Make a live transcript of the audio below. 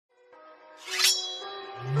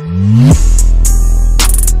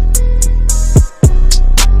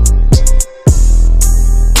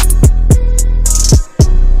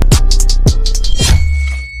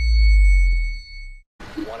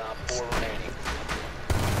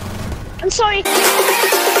I'm sorry.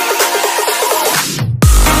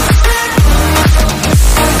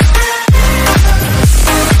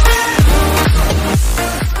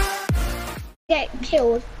 Get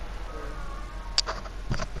killed.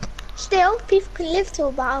 Still, people can live till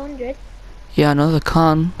about 100. Yeah, I know they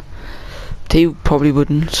can. They probably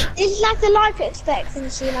wouldn't. It's like the life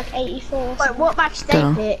expectancy, like 84. Wait, what match they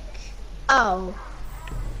Dunno. pick? Oh.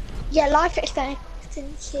 Yeah, life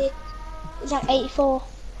expectancy is like 84.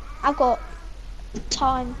 I've got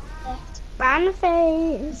time left. Ban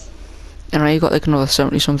phase. And now you got like another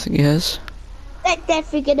 70 something years. They're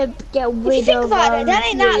definitely gonna get If you rid think of about it, that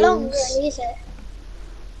ain't that long, rules. really, is it?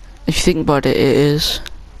 If you think about it, it is.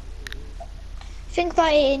 Think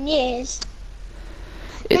about it in years.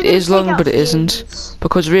 It They're is gonna take long, out but it isn't. things.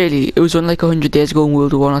 Because really, it was only like 100 years ago when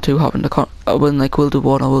World War 1 or 2 happened. When like World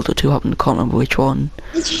War 1 or World War 2 happened, I can't remember which one.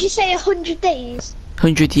 Did you say 100 days?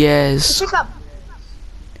 100 years. Pick up.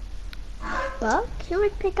 Buck? Who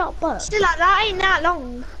would pick up Buck? Still, like, that ain't that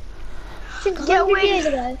long. Think of Get 100 away. years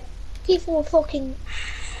ago. People were fucking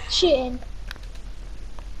shooting.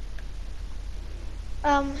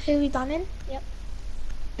 Who we banning? Yep.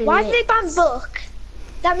 Why did they ban Book?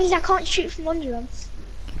 That means I can't shoot from under them.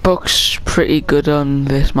 Buck's pretty good on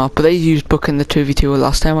this map, but they used Buck in the 2v2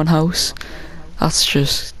 last time on House. That's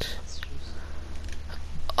just...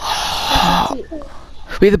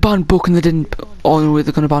 We had ban Buck and they didn't... Oh no,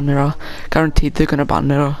 they're gonna ban Mirror. Guaranteed they're gonna ban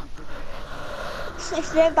Mirror.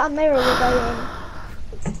 If they don't ban Mirror, we'll go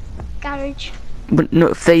in Garage. But no,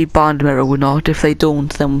 if they banned Mirror, we're not. If they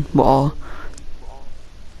don't, then we are.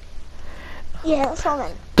 Yeah, that's what I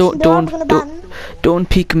meant. Don't don't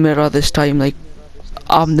peek Mirror this time. Like,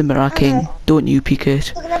 I'm the Mirror King. Okay. Don't you peek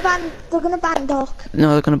it. They're gonna ban Doc.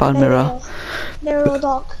 No, they're gonna ban Mirror. Mirror or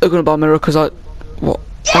Doc. They're gonna ban Mirror because I... What?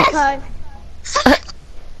 Echo!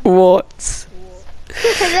 What?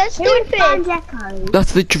 That's Who would ban stupid! Echo?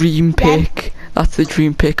 That's the dream pick. That's the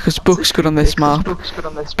dream pick because Buck's good on this map.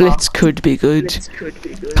 Blitz could be good.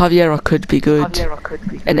 Caviera could be good.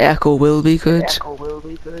 And Echo will be good.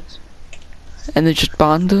 And they just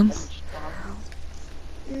banned him.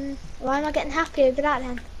 Why am I getting happy over that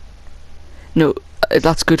then? No,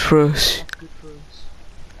 that's good for us.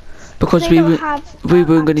 Because They don't have, we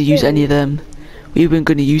weren't going to use activity. any of them. We weren't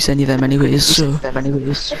going to use any of them anyways, so... They're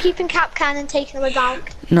keeping Capcan and taking away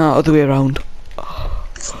Valk. No, other way around.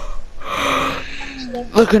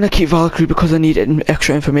 They're going to keep Valkyrie because they need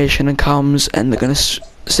extra information and cams, and they're going to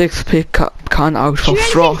 6th pick Capcan out for Do you really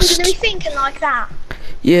think Frost. they're gonna be thinking like that?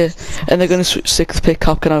 Yeah, and they're going to 6th pick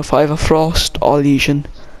Capcan out for either Frost or Legion.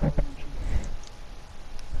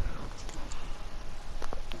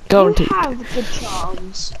 Guaranteed. You have the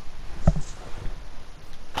charms.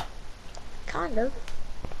 Kind of.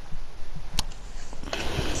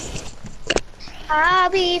 I'll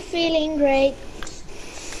be feeling great.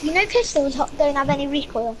 You know pistols don't have any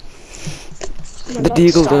recoil. The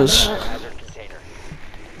Deagle does.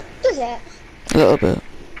 Does it? A little bit.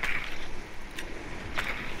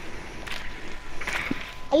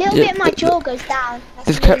 A little Yeah, bit my jaw goes down. That's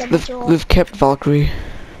They've a little kept bit my jaw. they've kept Valkyrie.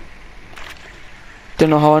 Don't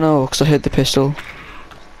know how I know because I heard the pistol.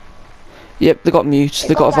 Yep, they got mute.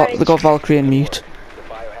 They got Valkyrie and mute.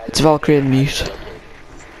 It's Valkyrie and mute.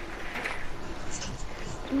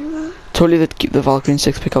 Totally, they'd keep the Valkyrie and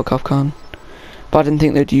 6th pick out Capcan, but I didn't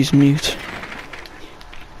think they'd use mute.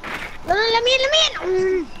 No, let me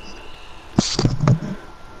in.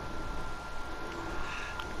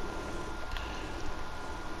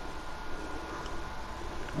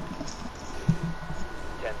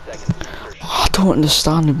 I don't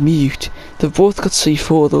understand mute. They've both got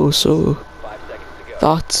C4 though, so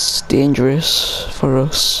that's dangerous for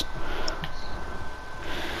us.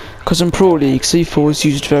 Because in Pro League, C4 is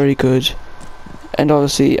used very good, and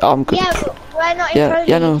obviously I'm good. Yeah, but we're not in Yeah, Pro League.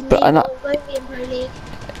 yeah, no, and but we I'm not- won't be in Pro League.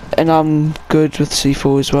 And I'm good with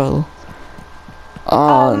C4 as well.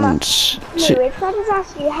 And so, Lewis, I just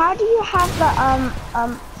ask you, how do you have the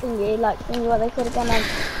thingy, like thingy what they call it again,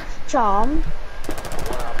 charm?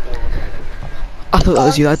 I thought that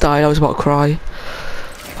was you that died. I was about to cry.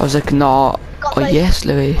 I was like, nah. Got Oh both. yes,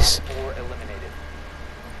 Lewis.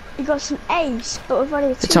 You got some ace, but we've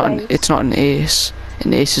only It's two not. ace. It's not an ace.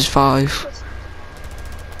 An ace is 5.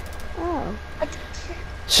 Oh.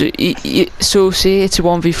 So so say it's a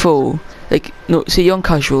 1v4. Like no, say you're on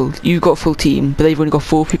casual. You got full team, but they've only got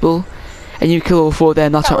 4 people, and you kill all 4 of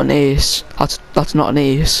them. That's not an ace. That's not an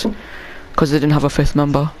ace. because they didn't have a 5th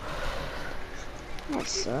member. That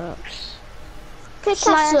sucks. Pick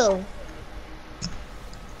Castle.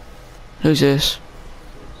 Who's this?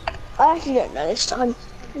 I actually don't know this time.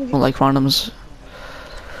 Not like randoms.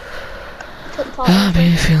 Took part I'll of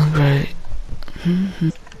be feeling great.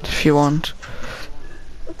 If you want.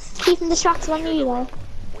 Keep them distracted on you though.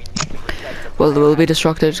 Well, they will be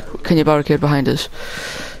distracted. Can you barricade behind us?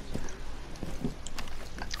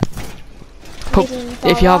 Put,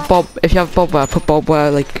 if you have Bob wire, put Bob wire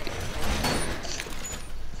like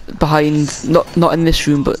behind, not in this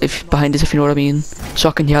room, but if behind us, if you know what I mean, so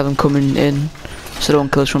I can hear them coming in, so they don't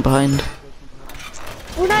kill us from behind.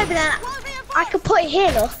 Well, no, but then I could put it here,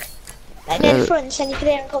 look, and then front, so you could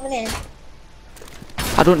hear them coming in.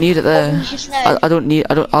 I don't need it there. You just know. I don't need.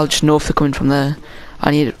 I'll just know if they're coming from there.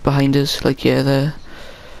 I need it behind us, like yeah, there.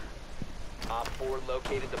 Op 4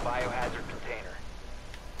 located the biohazard container.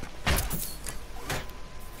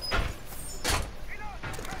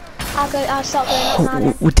 I'll start going up now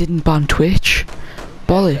then. We didn't ban Twitch.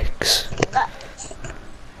 Bollocks.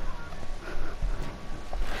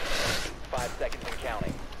 5 seconds and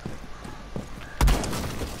counting.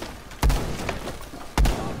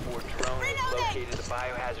 Op 4 drone has located the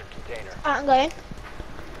biohazard container. I'm going.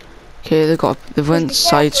 Okay, they went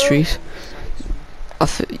side street.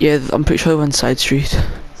 Yeah, I'm pretty sure they went side street.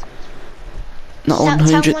 Not Tell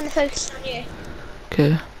 100. them when to focus on you.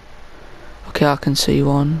 Okay. Okay, I can see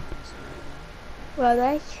one. Where are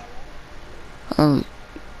they?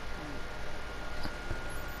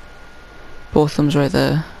 Both of them's right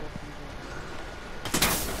there.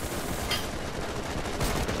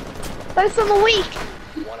 Both of them are weak.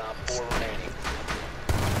 1 Op 4 remaining.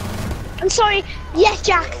 I'm sorry. Yes,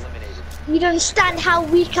 Jack. Eliminated. You don't understand how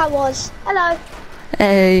weak I was. Hello.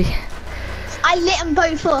 Hey. I lit them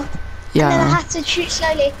both up. Yeah. And then I I know. had to shoot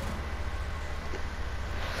slowly.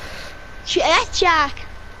 Shoot at Jack.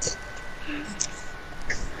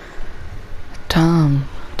 Damn,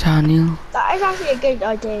 Daniel. That is actually a good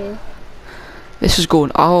idea. This is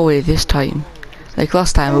going our way this time. Like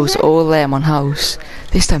last time it was all them on house.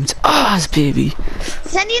 This time it's ours, baby.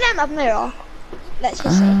 Does any of them have mirror? Let's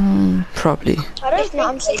just say. Probably. I don't If not,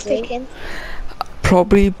 I'm think six they do. picking.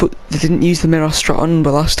 Probably, but they didn't use the mirror strut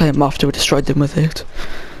but last time after we destroyed them with it.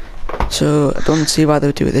 So I don't see why they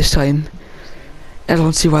would do it this time. I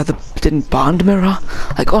don't see why they didn't ban the mirror.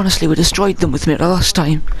 Like honestly, we destroyed them with mirror last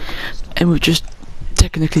time. And we've just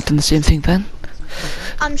technically done the same thing then.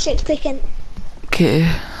 I'm six picking. Okay.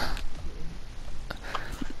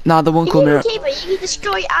 Nah, they won't You go mirror. can keep it. You can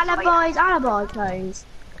destroy alibi clones.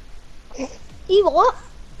 You what?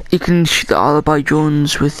 You can shoot the alibi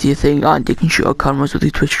drones with your thing, and you can shoot our cameras with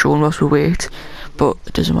the Twitch drone whilst we wait. But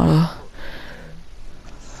it doesn't matter.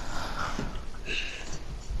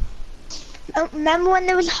 Remember when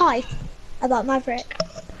there was hype about Maverick?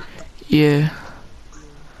 Yeah.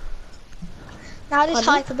 Now there's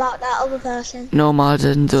Pardon? hype about that other person. Nomad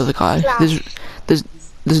and the other guy. Flash.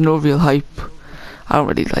 There's no real hype. I don't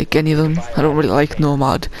really like any of them. I don't really like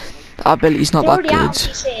Nomad. Our ability's not They're that already out on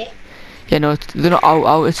good. PC. Yeah, no, they're not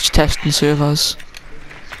out. It's just testing servers.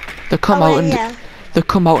 They come out and yeah. they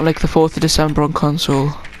come out on like the 4th of December on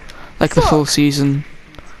console, like the full season.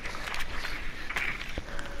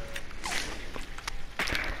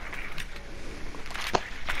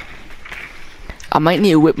 I might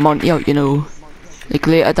need to whip Monty out, you know. Like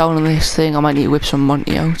later down on this thing, I might need to whip some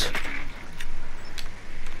Monty out.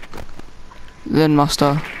 Then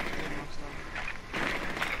Master.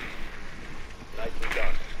 Nicely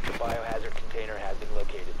done. The biohazard container has been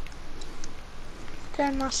located.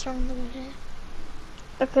 Turn master on the way here.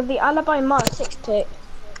 Look at the alibi mark 6 tick.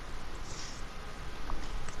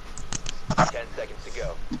 10 seconds to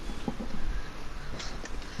go.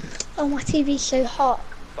 Oh, my TV's so hot.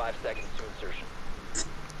 5 seconds to insertion.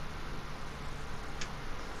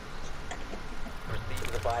 Proceed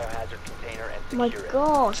to the biohazard container and Oh my secure it.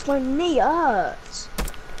 gosh, my knee hurts.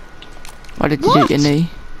 Why did you What? hit your knee?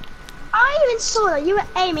 I even saw that you were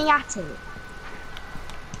aiming at it.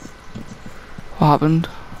 What happened?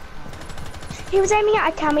 He was aiming at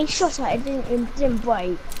a cam, he shot at it, it didn't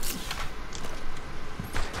break.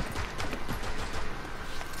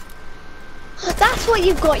 That's what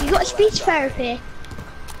you've got. You've got speech therapy.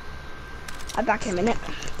 I'll be back in a minute.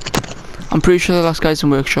 I'm pretty sure the last guy's in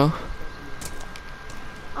workshop.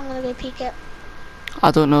 I'm gonna go peek it.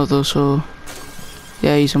 I don't know though, so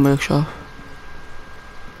yeah, he's in workshop.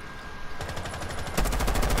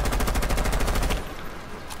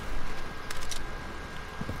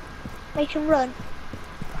 Make him run.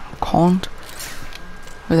 Can't.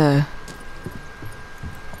 Where there?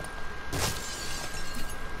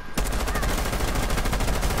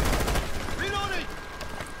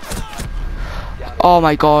 Oh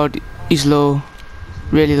my god, he's low.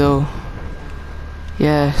 Really low.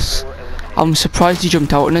 Yes. I'm surprised he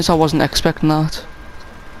jumped out on us, I wasn't expecting that.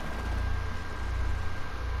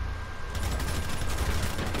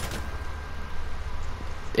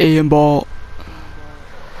 Ian bot.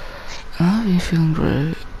 Are you feeling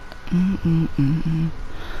great?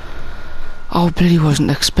 I bloody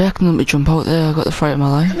wasn't expecting them to jump out there, I got the fright of my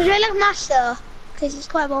life. Would you like master? Because it's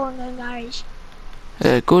quite boring going garage.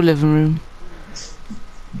 Go living room.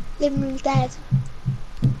 Living room's dead.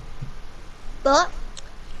 But,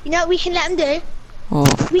 you know what we can let him do?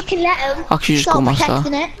 What? We can let him Actually, just start go master.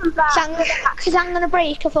 protecting it. Because I'm gonna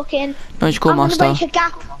break a fucking... No, just go I'm master. gonna break a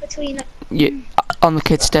gap between it. Yeah, on the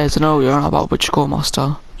kid's stairs, I know what you're on about, but just go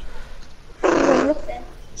master. Look then,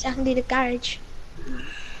 so I can do the garage.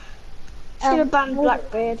 Should have banned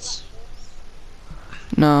Blackbeards.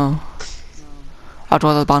 No. I'd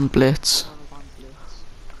rather ban Blitz.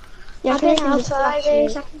 Yeah, I've been outside.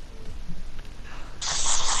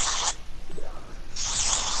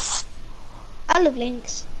 I love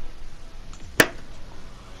Lynx.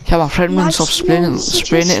 Yeah, my friend wouldn't stop spraying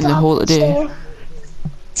it in the hole today.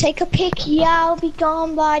 Take a pic, yeah, I'll be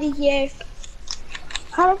gone by the year.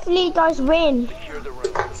 Hopefully you guys win. Secure the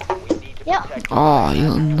room. We need to Yep. protect Oh, you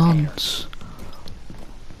little nonce.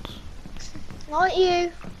 Not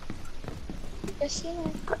you. Just you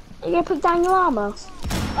know. You gonna put down your armor?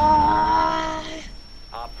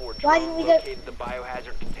 Op 4 Why drone didn't we go- located the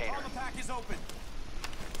biohazard container.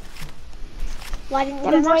 Why didn't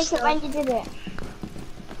we Then go break it master? when you did it.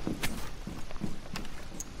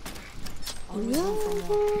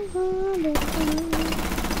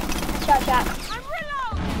 Shot, shot.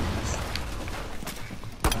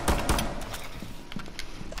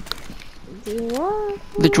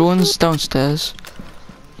 The drone's downstairs.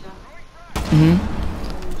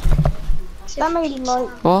 That made like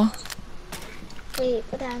What? Wait,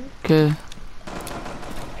 but then. Okay.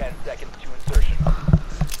 10 seconds to insertion.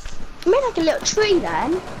 made like a little tree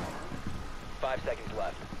then. 5 seconds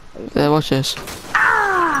left. There, watch this.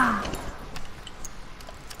 Ah!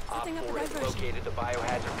 Op 4 has located the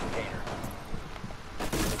biohazard container.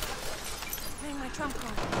 Playing my trump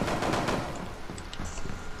card.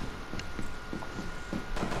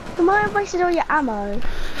 Come on, I wasted all your ammo.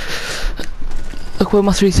 Look where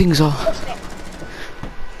my 3 things are. Trust me.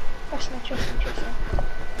 Trust me, trust me, trust me.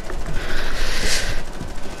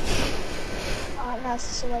 Alright, now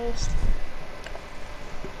it's the waste.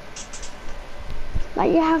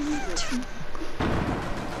 Like you have to...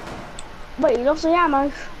 Wait, you lost all your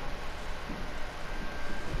ammo.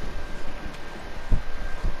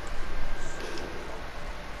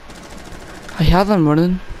 I hear them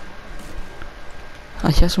running.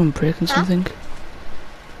 I hear someone breaking something.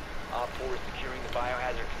 Op 4 is securing the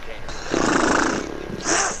biohazard container.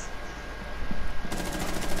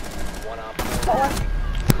 One Op 4.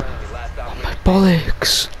 Friendly, last operator.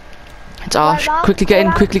 Bollocks. It's Ash. Bye, Quickly get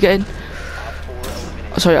in, bye. quickly get in. Op 4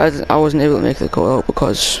 eliminated. Sorry, I wasn't able to make the call out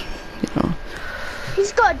because, you know.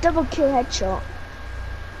 He's got a double kill headshot.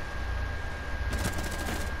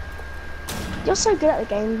 You're so good at the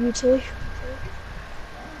game, you two.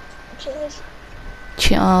 Cheers.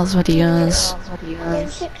 Cheers, videos. Game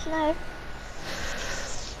 6 now.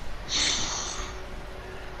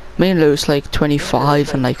 Me and Lewis like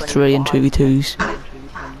 25 and like 3 and 2v2s.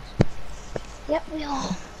 Yep, we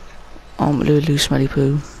are. Lou smelly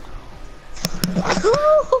poo.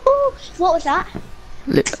 What was that?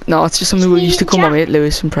 No, it's just something we used to call my mate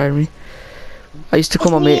Lewis in primary. I used to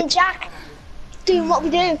call my It's me mate. and Jack doing what we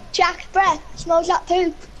do. Jack, breath, smells like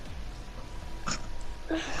poop.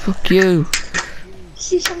 Fuck you.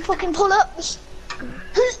 See some fucking pull-ups.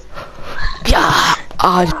 Yeah.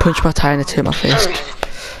 I just punched my tie and it hit my face.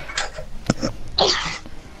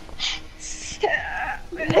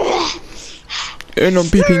 And I'm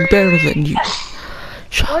being better than you.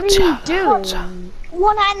 Shut What are you up. doing?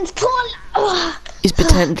 One hand pull. Ugh. He's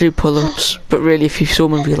pretending to do pull-ups, but really, if you saw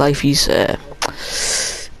him in real life, he's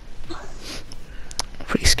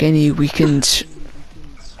pretty skinny, weakened.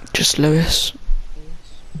 Just Lewis.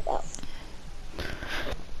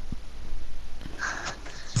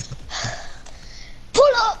 Pull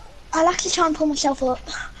up. I'll actually try and pull myself up.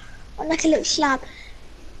 I'm like a little slab.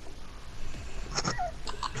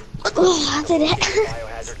 Oh, I did it.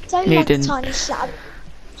 Biohazard It's only You like a didn't. tiny slab.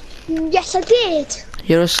 Yes, I did.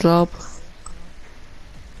 You're a slob.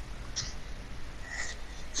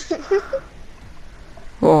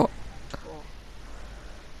 What?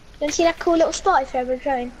 You see that cool little spot if you're ever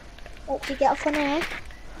drone? Hope you get off on air.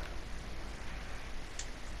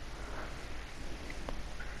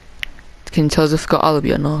 Can you tell us if I've got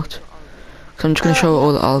alibi or not? 'Cause I'm just gonna show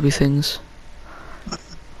all the alibi things.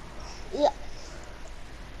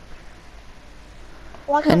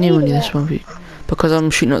 Why can't Anyone you in do this it? movie? Because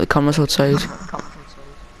I'm shooting at the cameras outside.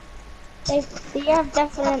 They have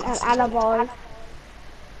definite an alibi.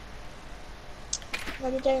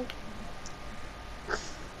 No, they don't.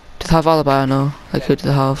 Do they have alibi or no? Like who do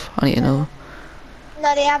they have? I need to know.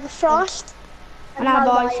 No, they have a Frost. An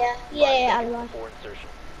alibi. Yeah, alibi. For insertion.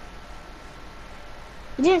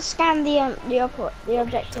 You didn't scan the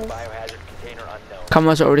objective. Biohazard container unknown.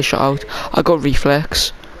 Cameras are already shut out. I got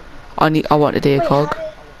reflex. I want a Wait,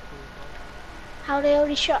 ACOG. how they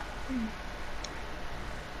already shot?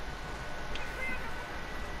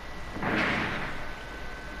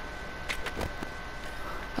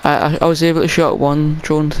 I was able to shot one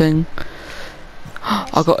drone thing.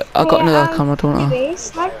 I got another camera, don't I? Anyways,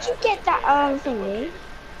 how did you get that thingy?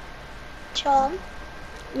 Charm.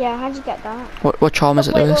 Yeah, how'd you get that? What charm is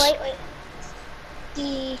it, Wait, Lewis? wait.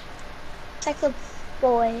 The it's like the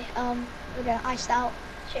boy with the iced out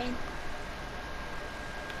chain.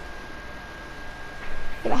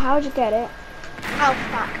 But how'd you get it? Oh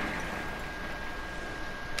fuck.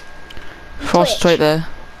 Frost's Twitch. right there.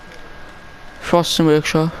 Frost's in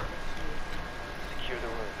workshop. Secure the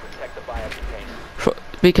room. Protect the bio container.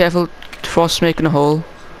 Be careful. Frost's making a hole.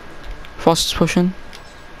 Frost's pushing.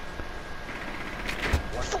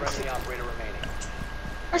 One friendly operator remaining.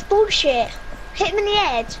 That's bullshit. Hit him in the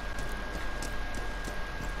head.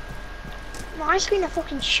 My screen a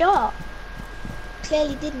fucking shot.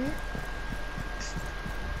 Clearly didn't.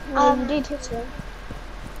 You did hit him.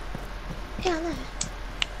 Yeah, I know.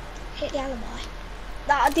 Hit the alibi.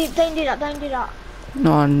 Don't do that, don't do that.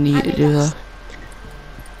 No, I need to do that.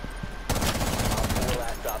 Four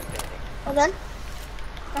last stop standing. Well then.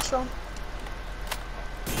 That's wrong.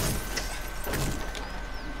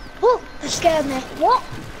 Oh, that scared me. What?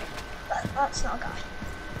 That's not a guy.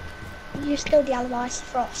 You killed the alibi, it's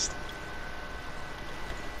Frost.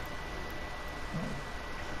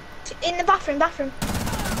 In the bathroom. Never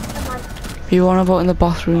mind. You want about in the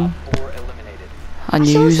bathroom? Four eliminated. And I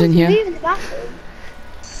you saw in something here? move in the bathroom.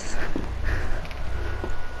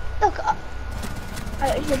 Look,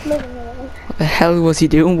 he's moving around. What the hell was he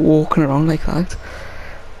doing walking around like that?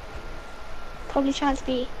 Probably trying to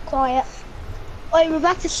be quiet. Oh, we're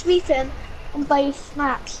back to sleeping on both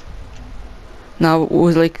maps. No, it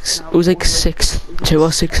was like 6-2 or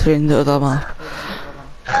 6-3 in the other map.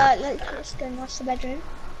 Let's go and watch the bedroom.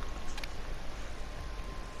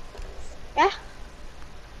 Yeah?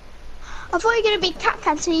 I thought you were gonna be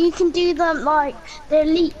Cat so you can do them like the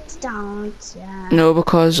elite dance. Yeah. No,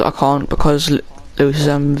 because I can't, because Lewis is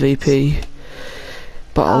MVP.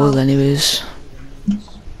 But I will anyways.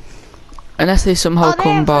 Unless they somehow Oh, they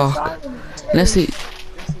come have back. a driving too. Unless they...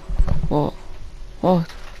 What? What?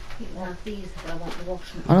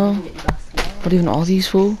 I know. What even are these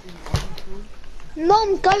for?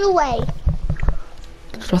 Mom, go away.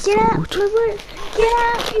 That's Get out! food. Get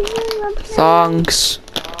out! You Thanks.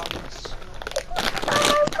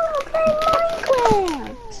 I'm gonna play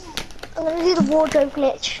Minecraft. I'm gonna do the wardrobe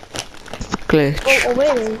glitch. Glitch. Oh,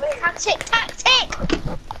 really? Tactic!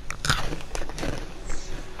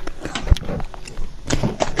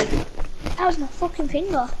 That was my fucking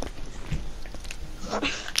finger.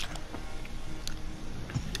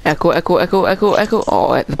 Echo.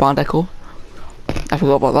 Oh, the band echo. I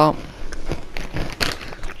forgot about that.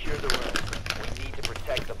 Secure the room. We need to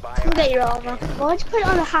protect the bio. Come get your armor. Why'd you put it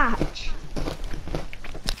on the hatch?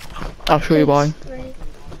 I'll show you why.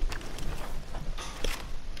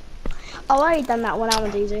 I already done that when I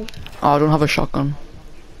was easy. Oh, I don't have a shotgun.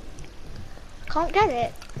 Can't get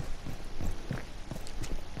it.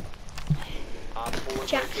 Op 4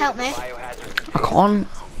 Jack, located help me. biohazard I can't.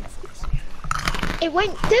 It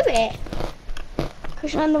won't do it.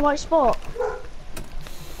 Push it in the right spot.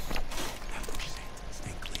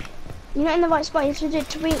 You're not in the right spot. You have to do it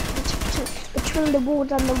between the wall and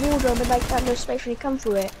the wardrobe, and like that no space when you come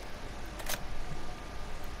through it.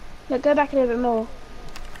 Look, go back a little bit more.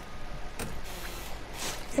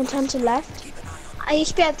 Then turn to left. I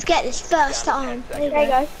used to be able to get this first time. There you There you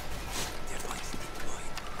go. go.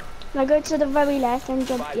 Now go to the very left and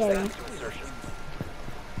jump. 5 Yeah. seconds to insertion.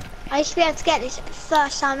 I used to be able to get this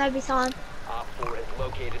first time every time. Op 4 has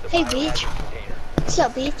located the Hey, biohazard Beach. container. What's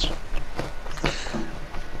up, Beach?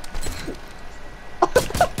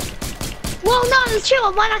 Whoa, no, chill. I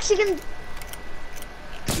might actually gonna...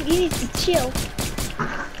 You need to chill.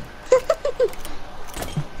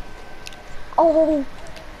 Oh.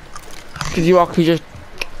 Did you actually just...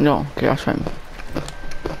 No, okay, that's fine.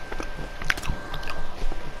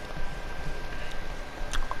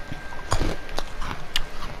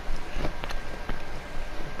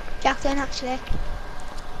 Jacqueline, actually.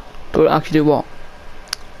 But actually do what?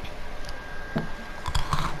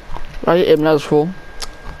 I aim as full.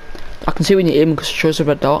 I can see when you aim because it shows a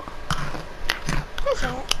red dot. Is it?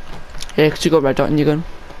 Yeah, because you got a red dot in your gun.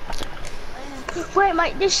 Wait,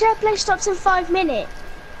 mate, the share play stops in 5 minutes.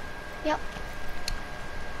 Yep.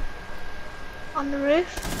 On the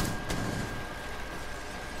roof.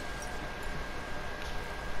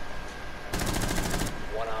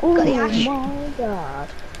 One op Oh Got the ash. my god.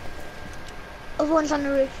 Other one's on the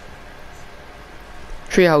roof.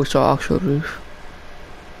 Tree house or actual roof.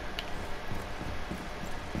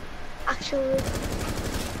 Actual roof.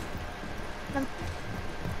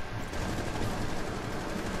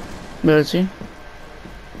 Where is he?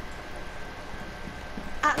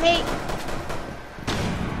 At me.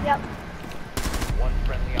 Yep. one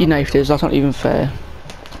friendly He knifed his, that's not even fair.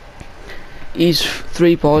 He's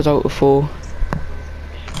 3 balls out of 4.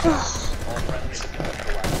 all friendly collapsed.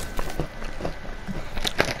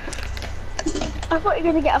 I thought you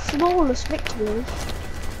were gonna get a flawless victory.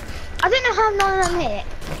 I don't know how none of them hit.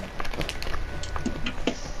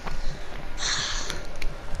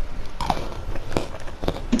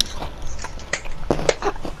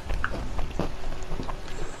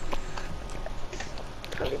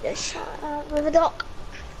 Probably just shot out with a dot.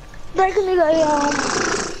 They're gonna go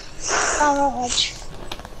garage.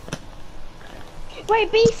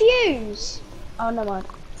 Wait, be fuse. Oh no mind.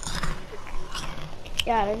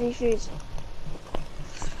 Yeah, they defuse.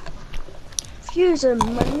 Fuse them,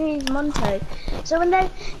 need Monte. So when they,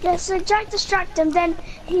 yeah, so Jack distracts them, then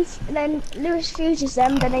then Lewis fuses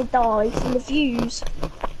them, then they die from the fuse.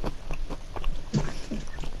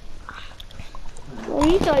 Where are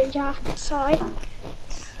you going, Jack? Sorry.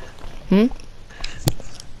 Hmm?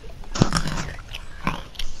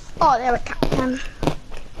 Oh, there we go.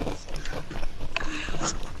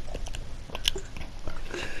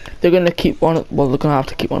 They're gonna keep one, well they're gonna have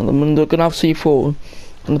to keep one of them, and they're gonna have C4, and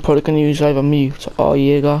they're probably gonna use either mute or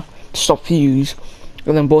Jaeger to stop fuse,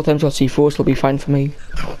 and then both of them got C4, so it'll be fine for me.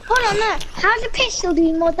 Hold on, no. How's the pistol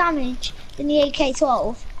doing more damage than the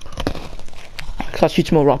AK-12? Because that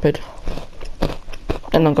shoots more rapid,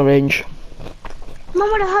 and longer range.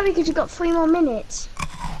 Mum, what a hurry because you've got 3 more minutes.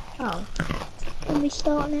 Oh. When we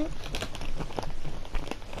starting it.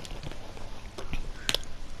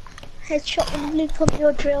 Headshot with the blue pump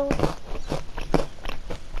your drill.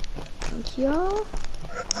 Thank you.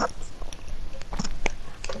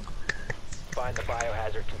 Find the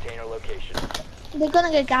biohazard container location. They're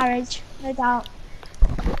gonna go garage, no doubt.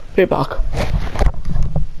 Be back.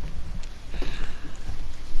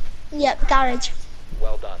 Yep, garage.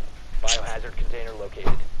 Well done. Biohazard container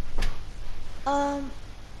located.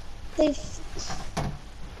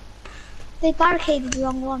 They barricaded the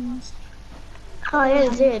wrong ones. Oh yeah,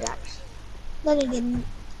 they did actually. No, they didn't.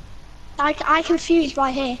 I confused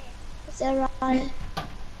right here. Is that right?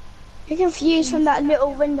 You can fuse from that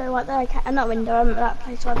little window right there, not window, that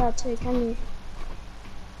place right there too, can you?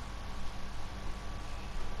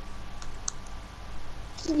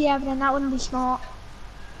 Yeah, but then that wouldn't be smart.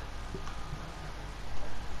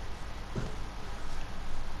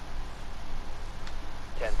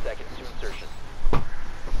 Ten seconds to insertion.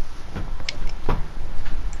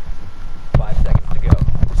 5 seconds to go.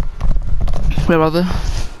 Where are they?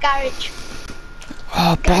 Garage.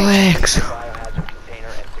 Oh, bollocks! Biohazard container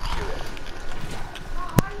and secure it.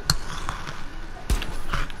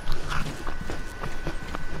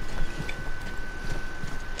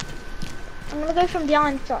 I'm gonna go from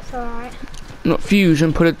behind if that's alright. Not fuse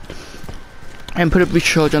and put a breach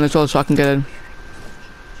charge on as well so I can get in.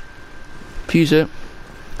 Fuse it.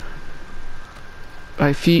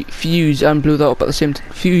 Right, fuse and blow that up at the same time.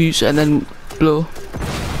 Fuse and then blow.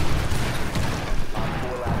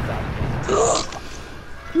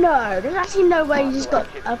 No, there's actually no way you just got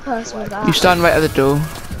a person with that. You stand right at the door.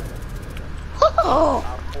 Oh,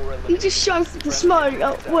 you just showed the smoke.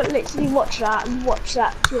 Oh, well, literally watch that and watch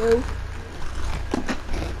that too.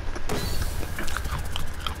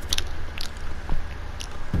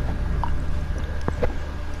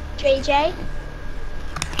 JJ.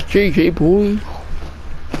 GG boy.